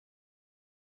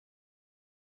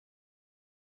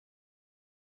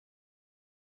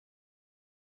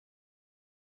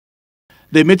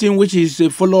The meeting, which is a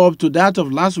follow-up to that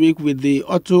of last week with the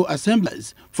auto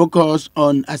assemblers, focused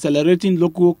on accelerating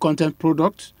local content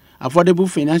products, affordable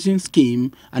financing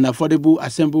scheme, and affordable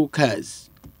assembled cars.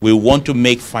 We want to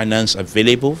make finance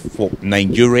available for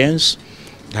Nigerians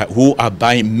who are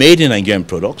buying made in Nigerian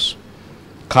products,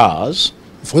 cars.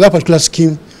 For that particular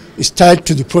scheme, is tied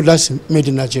to the products made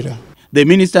in Nigeria. The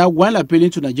minister, while appealing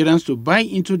to Nigerians to buy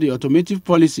into the automotive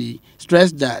policy,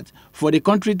 stressed that for the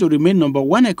country to remain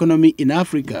 #1 economy in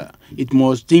Africa, it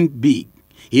must think big.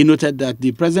 He noted that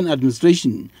the present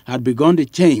administration had begun the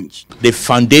change. The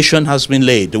foundation has been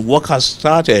laid. The work has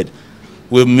started.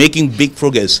 We're making big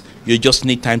progress. You just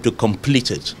need time to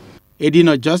complete it.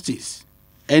 Edina Justice,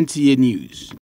 NTA News.